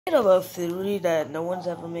Made up a theory that no one's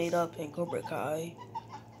ever made up in Cobra Kai.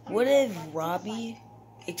 What if Robby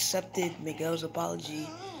accepted Miguel's apology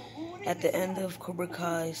at the end of Cobra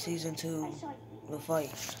Kai Season 2, the fight,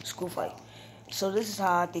 school fight? So this is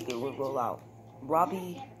how I think it would roll out.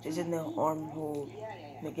 Robby is in the arm hold.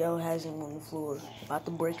 Miguel has him on the floor, about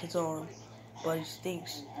to break his arm, but he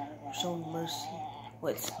thinks, show mercy,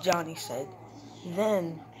 what Johnny said.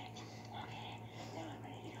 Then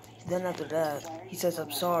after that, he says,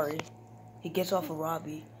 I'm sorry. He gets off of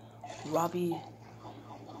Robby. Robby,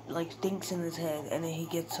 thinks in his head, and then he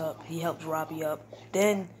gets up. He helps Robby up.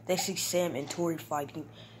 Then they see Sam and Tori fighting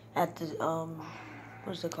at the,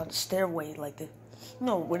 what is it called? The stairway,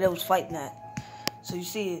 where they was fighting at. So you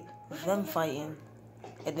see them fighting,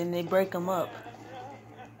 and then they break them up.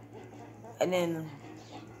 And then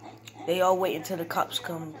they all wait until the cops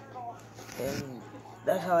come, and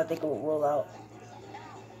that's how I think it will roll out.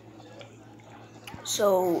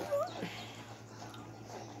 So,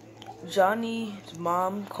 Johnny's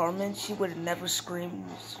mom, Carmen, she would have never screamed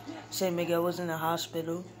saying Miguel was in the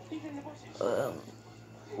hospital.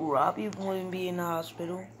 Robby wouldn't be in the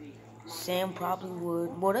hospital. Sam probably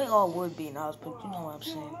would. Well, they all would be in the hospital, you know what I'm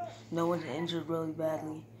saying. No one's injured really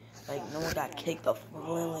badly. No one got kicked off of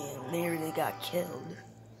Lily and nearly got killed.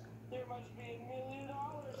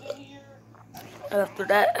 After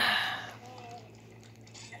that,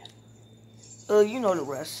 you know the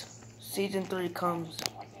rest. Season 3 comes.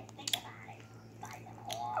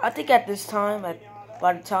 I think at this time,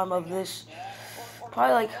 by the time of this,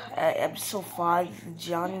 probably at episode 5,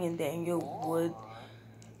 Johnny and Daniel would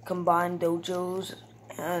combine dojos,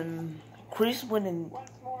 and Chris wouldn't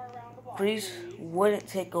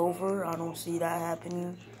take over. I don't see that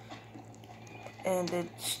happening. And the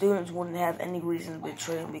students wouldn't have any reason to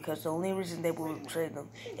betray him, because the only reason they would betray them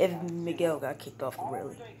if Miguel got kicked off the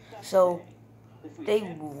rally. So they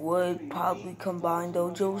would probably combine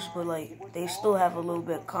dojos, but they still have a little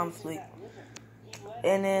bit of conflict.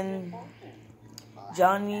 And then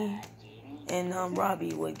Johnny and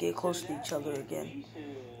Robby would get close to each other again,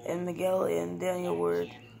 and Miguel and Daniel would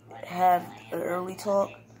have an early talk.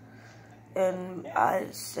 And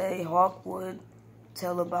I'd say Hawk would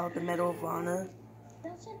tell about the Medal of Honor.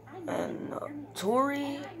 And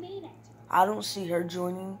Tori, I don't see her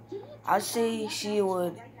joining. I say she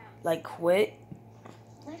would quit.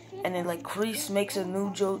 And then Chris makes a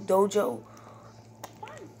new dojo,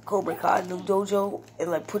 Cobra Kai new dojo,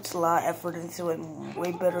 and puts a lot of effort into it,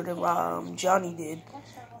 way better than Johnny did.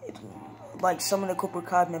 Some of the Cobra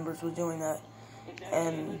Kai members would join that.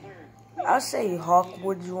 And I say Hawk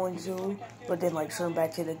would join too, but then turn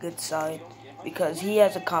back to the good side, because he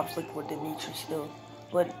has a conflict with Dimitri still.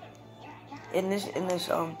 But in this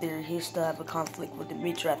theory, he still have a conflict with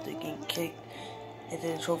Dimitri after getting kicked into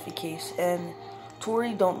the trophy case. And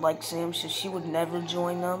Tori don't like Sam, so she would never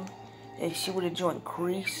join them. And she would have joined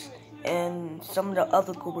Chris, and some of the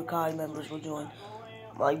other Cobra Kai members would join,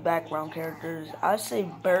 background characters. I'd say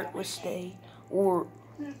Bert would stay,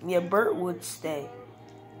 Bert would stay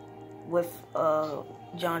with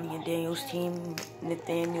Johnny and Daniel's team,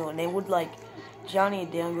 Nathaniel, and they would Johnny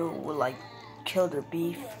and Daniel would kill their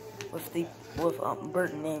beef with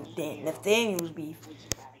Bert and Nathaniel's beef.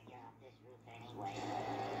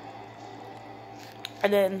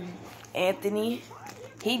 And then Anthony,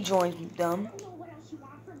 he joins them.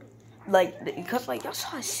 Because y'all saw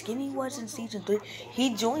how skinny he was in Season 3.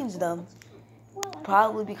 He joins them.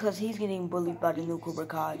 Probably because he's getting bullied by the new Cobra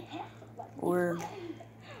Kai. Or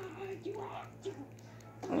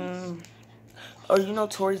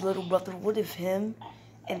Tori's little brother. What if him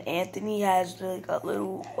and Anthony has a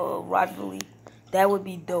little rivalry? That would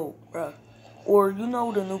be dope, bruh. Or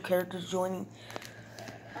the new characters joining.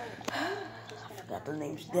 I forgot the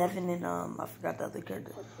names, Devin and I forgot the other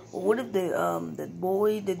character. But what if the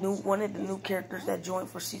boy, one of the new characters that joined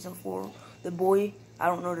for Season 4, the boy, I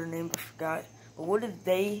don't know their name, I forgot. But what if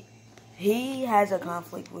he has a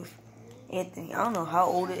conflict with Anthony? I don't know how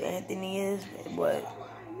old Anthony is, but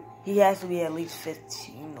he has to be at least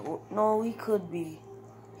 15. No, he could be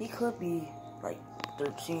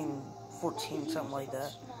 13, 14, something like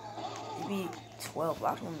that. Maybe 12,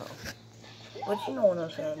 I don't know. But you know what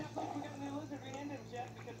I'm saying.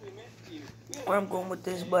 Where I'm going with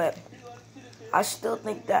this, but I still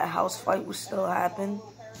think that house fight would still happen.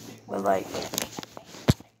 But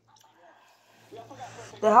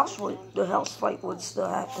the house fight would still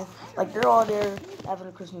happen. They're all there having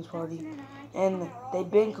a Christmas party, and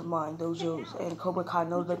they've been combined dojos, and Cobra Kai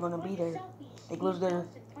knows they're gonna be there. They goes there,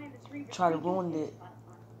 try to ruin it,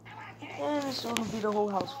 and it's gonna be the whole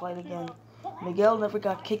house fight again. Miguel never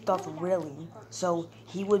got kicked off the railing, so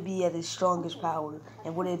he would be at his strongest power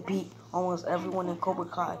and would beat almost everyone in Cobra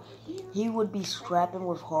Kai. He would be scrapping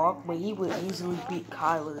with Hawk, but he would easily beat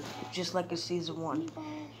Kyler, just like in Season 1.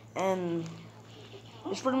 And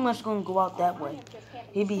it's pretty much going to go out that way.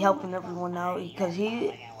 He'd be helping everyone out because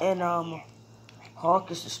he and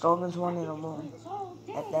Hawk is the strongest one in the room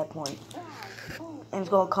at that point. And it's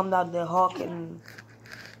going to come down to Hawk and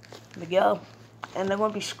Miguel. And they're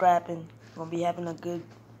going to be scrapping. Going to be having a good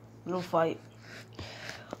little fight.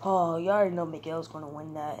 Oh, you already know Miguel's going to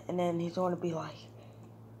win that. And then he's going to be like...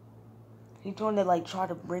 He's going to like try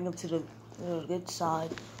to bring him to the good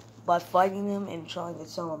side by fighting him and trying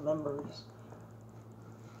to tell him memories.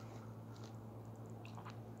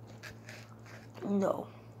 No.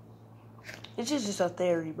 It's just a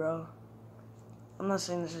theory, bro. I'm not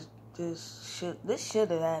saying this should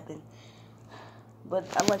have happened. But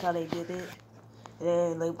I like how they did it.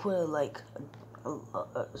 And they put like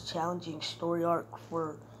a challenging story arc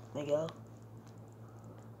for Miguel.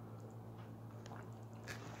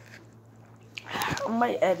 I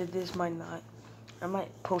might edit this, might not. I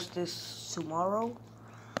might post this tomorrow.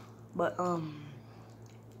 But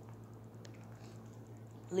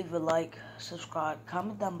leave a like, subscribe,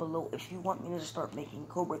 comment down below if you want me to start making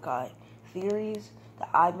Cobra Kai theories that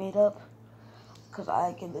I made up, because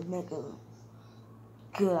I can make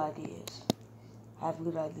good ideas. I have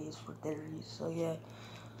good ideas for theories, so yeah.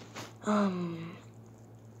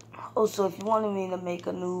 Also, if you wanted me to make if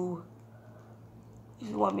you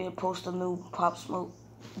want me to post a new Pop Smoke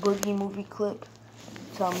Boogie movie clip,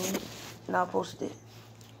 tell me, and I'll post it.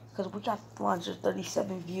 Because we got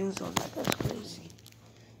 437 views on that, that's crazy.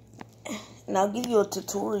 And I'll give you a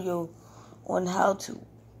tutorial on how to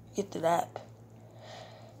get to that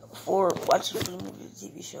for watching free movies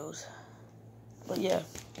and TV shows. But yeah,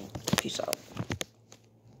 peace out.